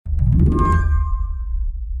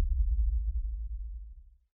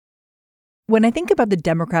When I think about the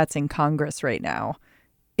Democrats in Congress right now,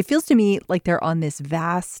 it feels to me like they're on this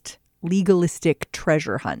vast, legalistic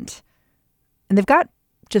treasure hunt. And they've got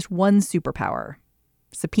just one superpower: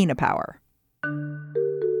 subpoena power.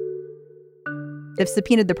 They've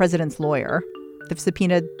subpoenaed the president's lawyer. They've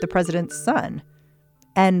subpoenaed the president's son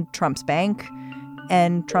and Trump's bank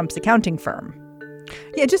and Trump's accounting firm.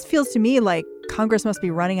 Yeah, it just feels to me like Congress must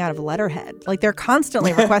be running out of letterhead. Like they're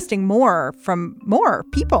constantly requesting more from more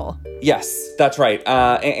people. Yes, that's right.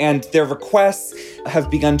 And their requests have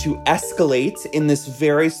begun to escalate in this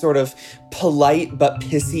very sort of polite but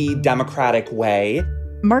pissy Democratic way.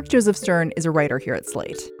 Mark Joseph Stern is a writer here at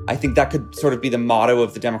Slate. I think that could sort of be the motto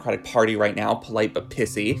of the Democratic Party right now: polite but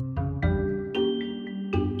pissy.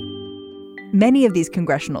 Many of these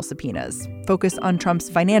congressional subpoenas focus on Trump's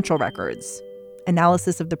financial records,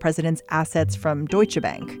 analysis of the president's assets from Deutsche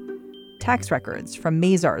Bank, tax records from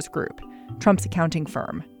Mazars Group, Trump's accounting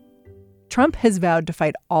firm. Trump has vowed to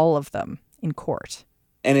fight all of them in court.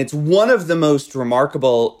 And it's one of the most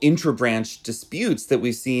remarkable intra-branch disputes that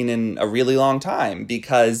we've seen in a really long time,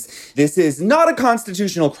 because this is not a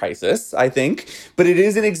constitutional crisis, I think, but it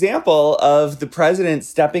is an example of the president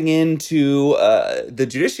stepping into the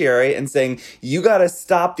judiciary and saying, you got to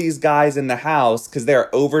stop these guys in the House because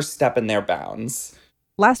they're overstepping their bounds.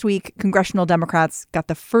 Last week, congressional Democrats got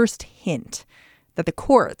the first hint that the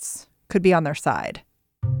courts could be on their side.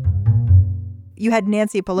 You had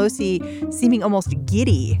Nancy Pelosi seeming almost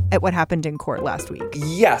giddy at what happened in court last week.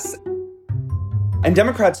 Yes. And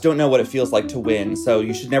Democrats don't know what it feels like to win, so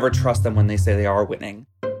you should never trust them when they say they are winning.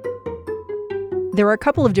 There are a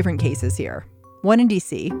couple of different cases here. One in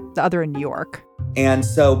D.C., the other in New York. And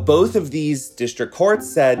so both of these district courts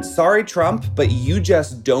said, sorry, Trump, but you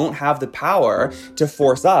just don't have the power to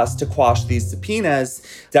force us to quash these subpoenas.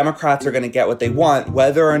 Democrats are going to get what they want,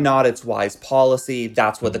 whether or not it's wise policy.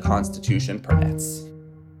 That's what the Constitution permits.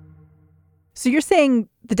 So you're saying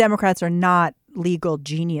the Democrats are not legal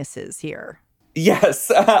geniuses here? Yes,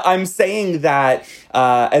 I'm saying that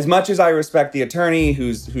as much as I respect the attorney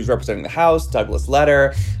who's representing the House, Douglas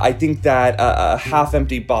Letter, I think that a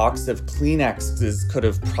half-empty box of Kleenexes could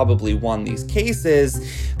have probably won these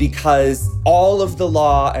cases, because all of the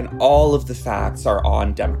law and all of the facts are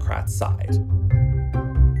on Democrats' side.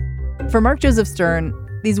 For Mark Joseph Stern,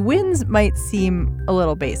 these wins might seem a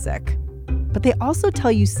little basic, but they also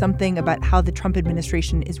tell you something about how the Trump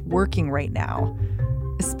administration is working right now,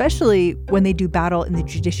 especially when they do battle in the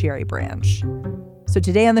judiciary branch. So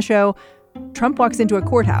today on the show, Trump walks into a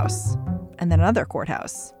courthouse, and then another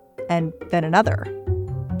courthouse, and then another.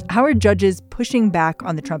 How are judges pushing back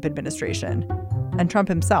on the Trump administration and Trump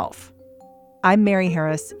himself? I'm Mary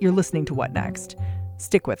Harris. You're listening to What Next?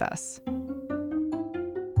 Stick with us.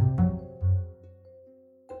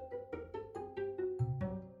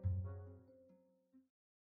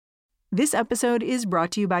 This episode is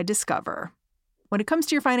brought to you by Discover. When it comes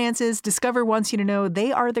to your finances, Discover wants you to know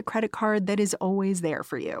they are the credit card that is always there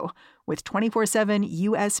for you. With 24/7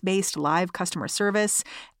 U.S.-based live customer service,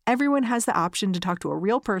 everyone has the option to talk to a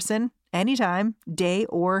real person anytime, day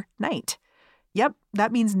or night. Yep,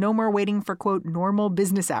 that means no more waiting for, quote, normal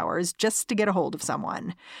business hours just to get a hold of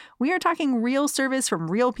someone. We are talking real service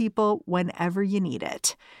from real people whenever you need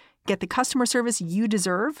it. Get the customer service you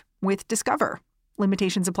deserve with Discover.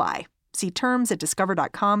 Limitations apply. See terms at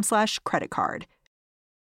discover.com/creditcard.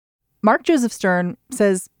 Mark Joseph Stern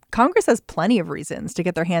says Congress has plenty of reasons to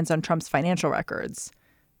get their hands on Trump's financial records.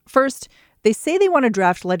 First, they say they want to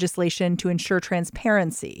draft legislation to ensure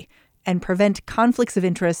transparency and prevent conflicts of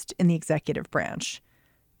interest in the executive branch.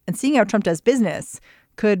 And seeing how Trump does business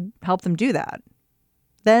could help them do that.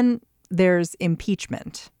 Then there's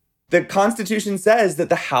impeachment. The Constitution says that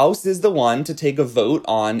the House is the one to take a vote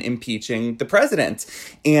on impeaching the president.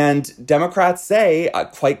 And Democrats say,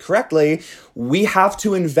 quite correctly, we have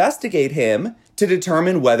to investigate him to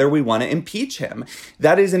determine whether we want to impeach him.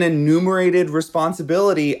 That is an enumerated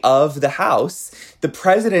responsibility of the House. The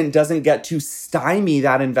president doesn't get to stymie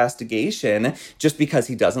that investigation just because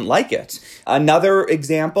he doesn't like it. Another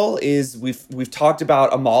example is we've talked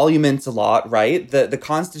about emoluments a lot, right? The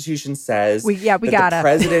Constitution says we gotta. The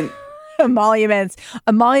president... Emoluments.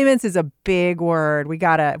 Emoluments is a big word.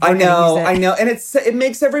 I know. And it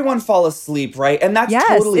makes everyone fall asleep, right? And that's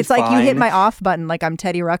totally it's like fine. you hit my off button like I'm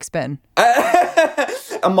Teddy Ruxpin.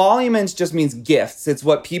 Emoluments just means gifts. It's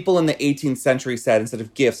what people in the 18th century said instead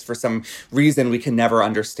of gifts for some reason we can never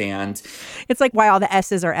understand. It's like why all the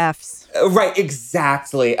S's are F's. Right,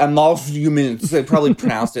 exactly. Emoluments, they probably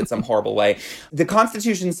pronounced it some horrible way. The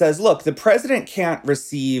Constitution says, look, the president can't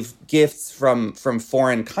receive gifts from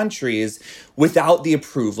foreign countries without the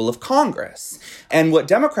approval of Congress. And what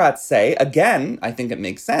Democrats say, again, I think it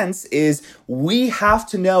makes sense, is we have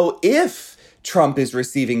to know if Trump is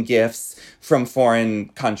receiving gifts from foreign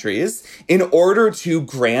countries in order to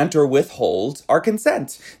grant or withhold our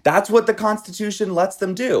consent. That's what the Constitution lets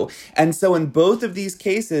them do. And so in both of these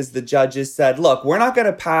cases, the judges said, look, we're not going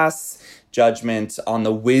to pass judgment on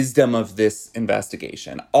the wisdom of this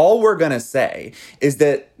investigation. All we're going to say is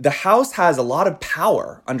that the House has a lot of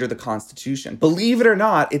power under the Constitution. Believe it or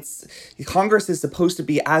not, Congress is supposed to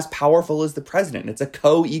be as powerful as the president. It's a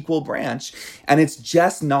co-equal branch, and it's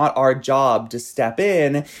just not our job to step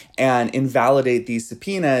in and invalidate these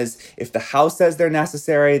subpoenas. If the House says they're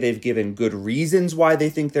necessary, they've given good reasons why they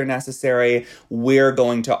think they're necessary, we're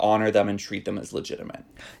going to honor them and treat them as legitimate.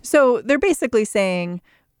 So they're basically saying,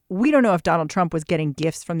 we don't know if Donald Trump was getting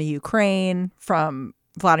gifts from the Ukraine, from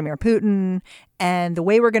Vladimir Putin, and the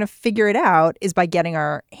way we're going to figure it out is by getting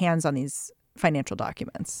our hands on these financial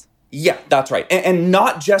documents. Yeah, that's right. And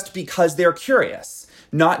not just because they're curious,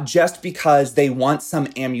 not just because they want some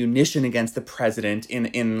ammunition against the president in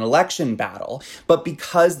an election battle, but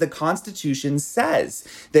because the Constitution says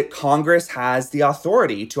that Congress has the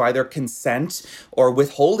authority to either consent or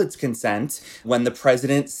withhold its consent when the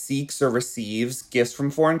president seeks or receives gifts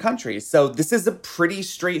from foreign countries. So this is a pretty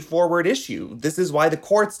straightforward issue. This is why the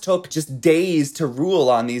courts took just days to rule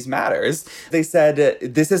on these matters. They said,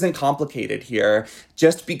 this isn't complicated here.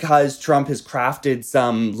 Just because Trump has crafted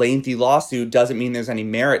some lengthy lawsuit doesn't mean there's any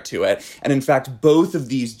merit to it. And in fact, both of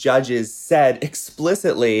these judges said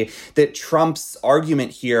explicitly that Trump's argument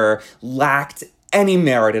here lacked any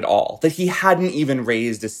merit at all, that he hadn't even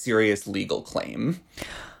raised a serious legal claim.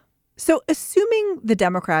 So assuming the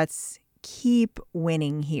Democrats keep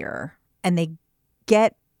winning here and they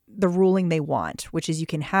get the ruling they want, which is you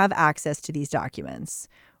can have access to these documents,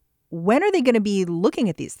 when are they going to be looking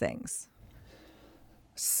at these things?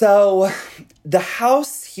 So the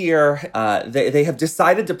House here, they have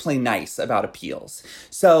decided to play nice about appeals.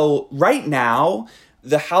 So right now,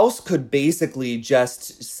 the House could basically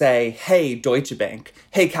just say, hey, Deutsche Bank,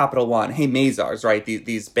 hey, Capital One, hey, Mazars, right?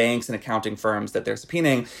 These banks and accounting firms that they're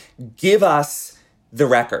subpoenaing, give us the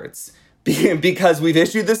records because we've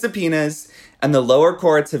issued the subpoenas and the lower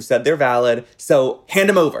courts have said they're valid. So hand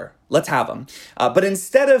them over. Let's have them. But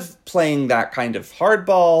instead of playing that kind of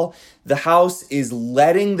hardball, the House is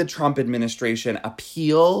letting the Trump administration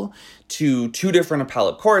appeal to two different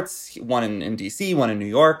appellate courts, one in D.C., one in New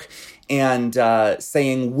York, and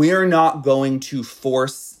saying we're not going to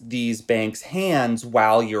force these banks' hands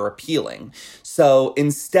while you're appealing. So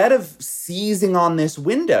instead of seizing on this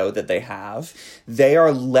window that they have, they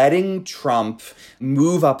are letting Trump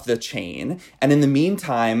move up the chain, and in the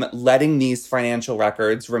meantime, letting these financial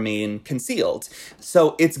records remain concealed.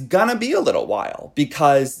 So it's gonna be a little while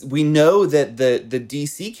because we know that the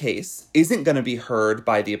DC case isn't gonna be heard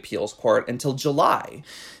by the appeals court until July.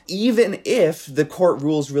 Even if the court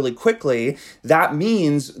rules really quickly, that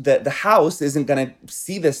means that the House isn't going to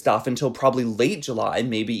see this stuff until probably late July,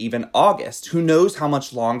 maybe even August. Who knows how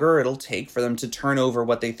much longer it'll take for them to turn over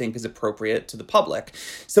what they think is appropriate to the public.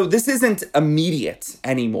 So this isn't immediate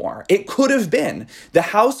anymore. It could have been. The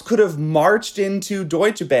House could have marched into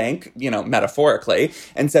Deutsche Bank, metaphorically,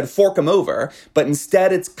 and said, fork them over. But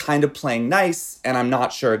instead, it's kind of playing nice, and I'm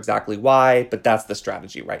not sure exactly why, but that's the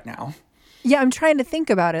strategy right now. Yeah, I'm trying to think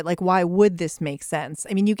about it. Like, why would this make sense?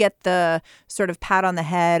 I mean, you get the sort of pat on the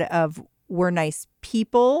head of we're nice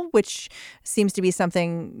people, which seems to be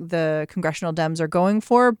something the congressional Dems are going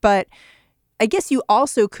for. But I guess you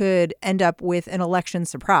also could end up with an election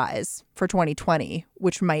surprise for 2020,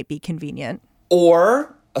 which might be convenient.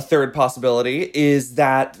 Or a third possibility is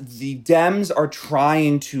that the Dems are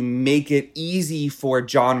trying to make it easy for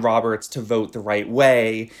John Roberts to vote the right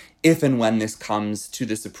way if and when this comes to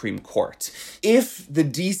the Supreme Court. If the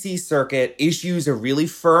DC Circuit issues a really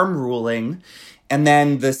firm ruling, and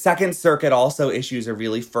then the Second Circuit also issues a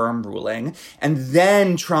really firm ruling, and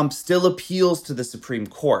then Trump still appeals to the Supreme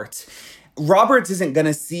Court, Roberts isn't going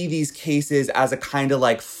to see these cases as a kind of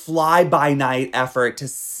like fly-by-night effort to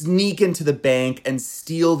sneak into the bank and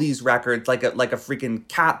steal these records like a freaking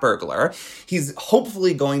cat burglar. He's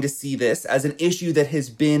hopefully going to see this as an issue that has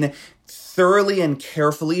been thoroughly and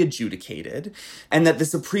carefully adjudicated, and that the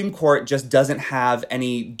Supreme Court just doesn't have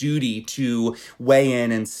any duty to weigh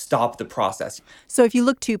in and stop the process. So if you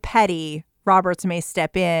look too petty, Roberts may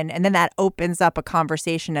step in, and then that opens up a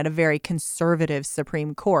conversation at a very conservative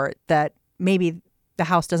Supreme Court that maybe the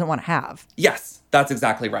House doesn't want to have. Yes, that's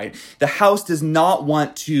exactly right. The House does not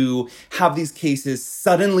want to have these cases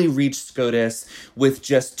suddenly reach SCOTUS with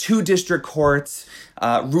just two district courts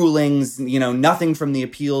rulings, nothing from the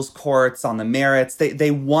appeals courts on the merits. They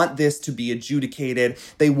want this to be adjudicated.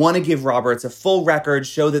 They want to give Roberts a full record,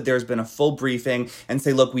 show that there's been a full briefing, and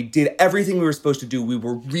say, look, we did everything we were supposed to do. We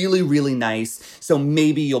were really, really nice. So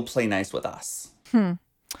maybe you'll play nice with us.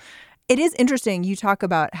 It is interesting. You talk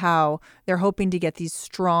about how they're hoping to get these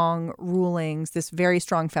strong rulings, this very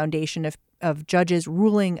strong foundation of judges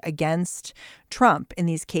ruling against Trump in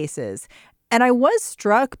these cases. And I was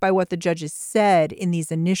struck by what the judges said in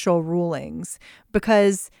these initial rulings,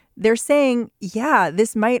 because they're saying, yeah,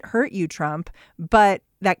 this might hurt you, Trump, but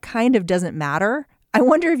that kind of doesn't matter. I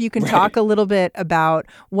wonder if you can talk a little bit about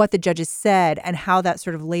what the judges said and how that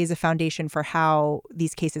sort of lays a foundation for how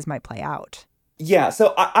these cases might play out. Yeah,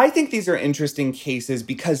 so I think these are interesting cases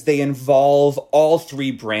because they involve all three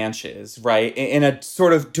branches, right, in a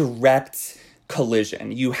sort of direct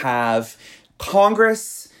collision. You have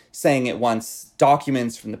Congress saying it wants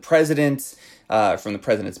documents from the president's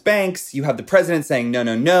banks. You have the president saying,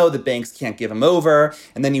 no, the banks can't give them over.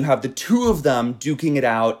 And then you have the two of them duking it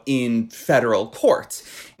out in federal court.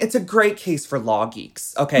 It's a great case for law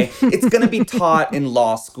geeks, okay? It's going to be taught in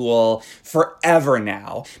law school forever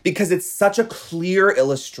now because it's such a clear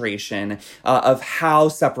illustration of how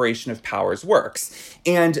separation of powers works.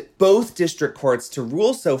 And both district courts to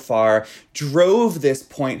rule so far drove this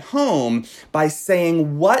point home by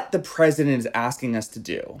saying what the president is asking us to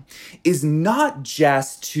do is not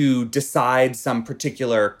just to decide some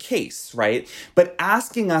particular case, right? But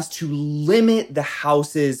asking us to limit the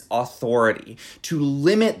House's authority, to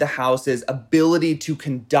limit the House's ability to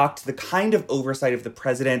conduct the kind of oversight of the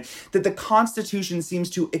president that the Constitution seems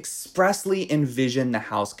to expressly envision the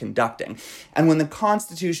House conducting. And when the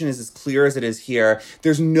Constitution is as clear as it is here,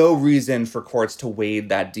 there's no reason for courts to wade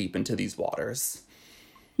that deep into these waters.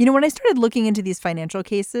 When I started looking into these financial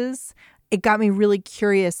cases, it got me really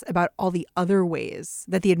curious about all the other ways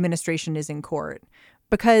that the administration is in court,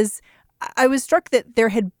 because I was struck that there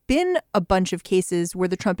had been a bunch of cases where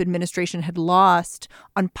the Trump administration had lost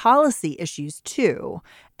on policy issues, too.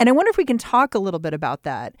 And I wonder if we can talk a little bit about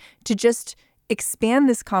that to just expand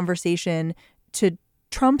this conversation to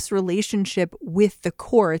Trump's relationship with the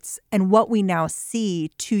courts and what we now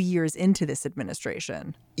see 2 years into this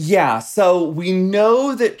administration. Yeah, so we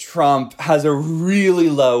know that Trump has a really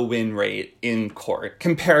low win rate in court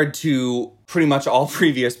compared to pretty much all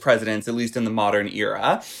previous presidents, at least in the modern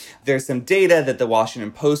era. There's some data that the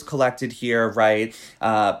Washington Post collected here, right?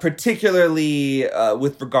 Particularly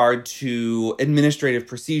with regard to administrative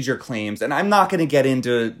procedure claims. And I'm not going to get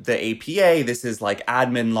into the APA. This is like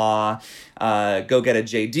admin law. Go get a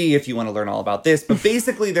JD if you want to learn all about this. But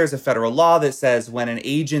basically, there's a federal law that says when an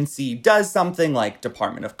agency does something like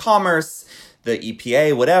Department of Commerce, the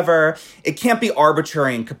EPA, whatever, it can't be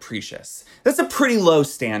arbitrary and capricious. That's a pretty low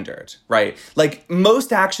standard, right? Like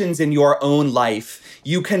most actions in your own life,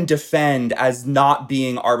 you can defend as not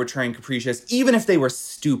being arbitrary and capricious, even if they were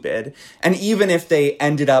stupid and even if they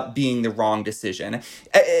ended up being the wrong decision.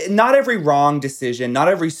 Not every wrong decision, not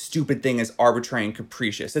every stupid thing is arbitrary and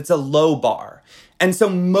capricious. It's a low bar. And so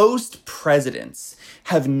most presidents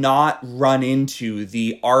have not run into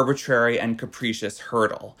the arbitrary and capricious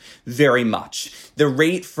hurdle very much. The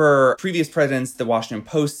rate for previous presidents, the Washington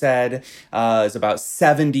Post said, is about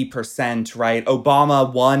 70%, right?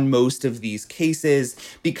 Obama won most of these cases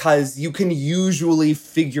because you can usually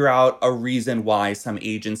figure out a reason why some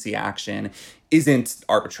agency action isn't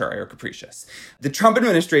arbitrary or capricious. The Trump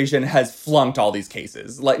administration has flunked all these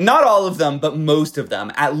cases. Like, not all of them, but most of them,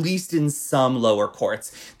 at least in some lower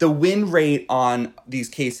courts. The win rate on these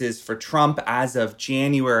cases for Trump as of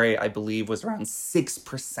January, I believe, was around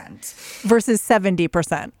 6%. Versus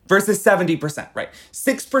 70%. Versus 70%, right.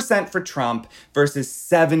 6% for Trump versus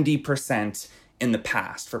 70% in the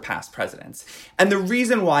past for past presidents. And the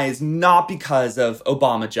reason why is not because of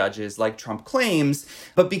Obama judges like Trump claims,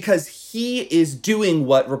 but because he is doing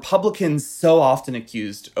what Republicans so often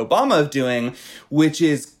accused Obama of doing, which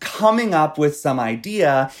is coming up with some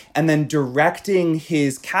idea and then directing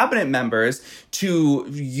his cabinet members to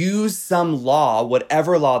use some law,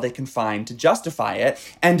 whatever law they can find, to justify it.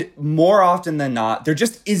 And more often than not, there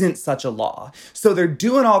just isn't such a law. So they're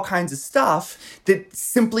doing all kinds of stuff that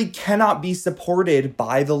simply cannot be supported supported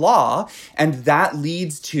by the law. And that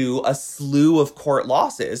leads to a slew of court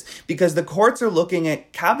losses because the courts are looking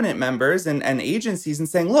at cabinet members and agencies and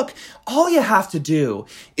saying, look, all you have to do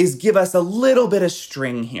is give us a little bit of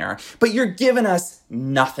string here, but you're giving us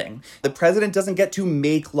nothing. The president doesn't get to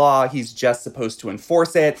make law. He's just supposed to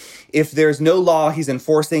enforce it. If there's no law he's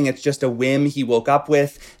enforcing, it's just a whim he woke up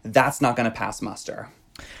with. That's not going to pass muster.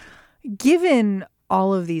 Given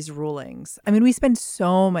all of these rulings, I mean, we spend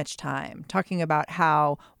so much time talking about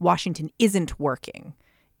how Washington isn't working.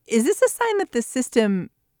 Is this a sign that the system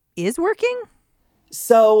is working?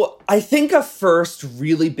 So I think a first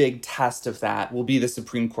really big test of that will be the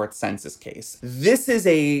Supreme Court census case. This is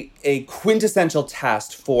a quintessential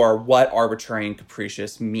test for what arbitrary and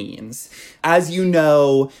capricious means. As you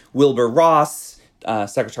know, Wilbur Ross,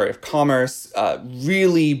 Secretary of Commerce,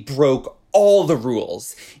 really broke all the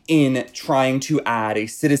rules in trying to add a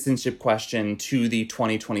citizenship question to the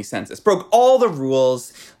 2020 census. Broke all the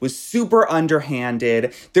rules, was super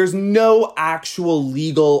underhanded. There's no actual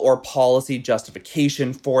legal or policy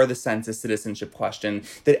justification for the census citizenship question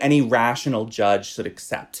that any rational judge should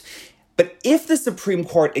accept. But if the Supreme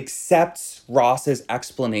Court accepts Ross's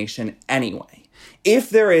explanation anyway,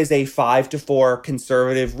 if there is a 5-4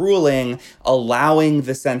 conservative ruling allowing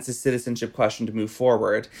the census citizenship question to move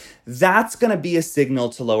forward, that's going to be a signal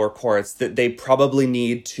to lower courts that they probably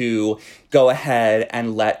need to go ahead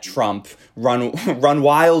and let Trump run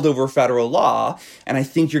wild over federal law. And I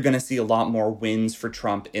think you're going to see a lot more wins for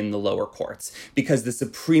Trump in the lower courts because the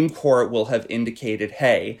Supreme Court will have indicated,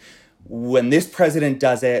 hey, when this president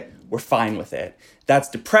does it, we're fine with it. That's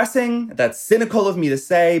depressing. That's cynical of me to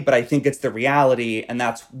say, but I think it's the reality. And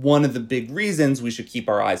that's one of the big reasons we should keep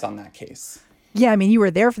our eyes on that case. Yeah, I mean, you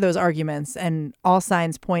were there for those arguments and all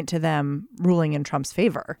signs point to them ruling in Trump's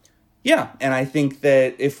favor. Yeah, and I think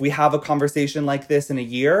that if we have a conversation like this in a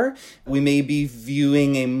year, we may be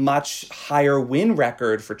viewing a much higher win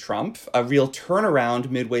record for Trump, a real turnaround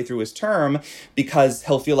midway through his term, because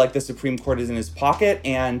he'll feel like the Supreme Court is in his pocket,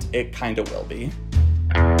 and it kind of will be.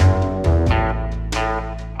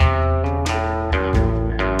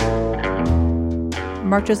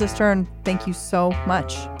 Mark Joseph Stern, thank you so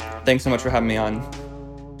much. Thanks so much for having me on.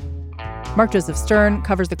 Mark Joseph Stern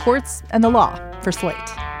covers the courts and the law for Slate.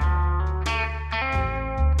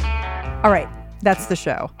 All right, that's the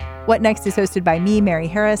show. What Next is hosted by me, Mary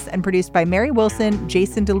Harris, and produced by Mary Wilson,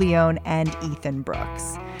 Jason DeLeon, and Ethan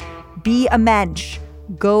Brooks. Be a mensch.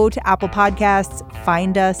 Go to Apple Podcasts,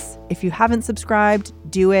 find us. If you haven't subscribed,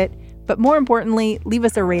 do it. But more importantly, leave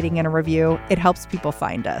us a rating and a review. It helps people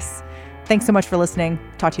find us. Thanks so much for listening.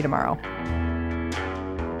 Talk to you tomorrow.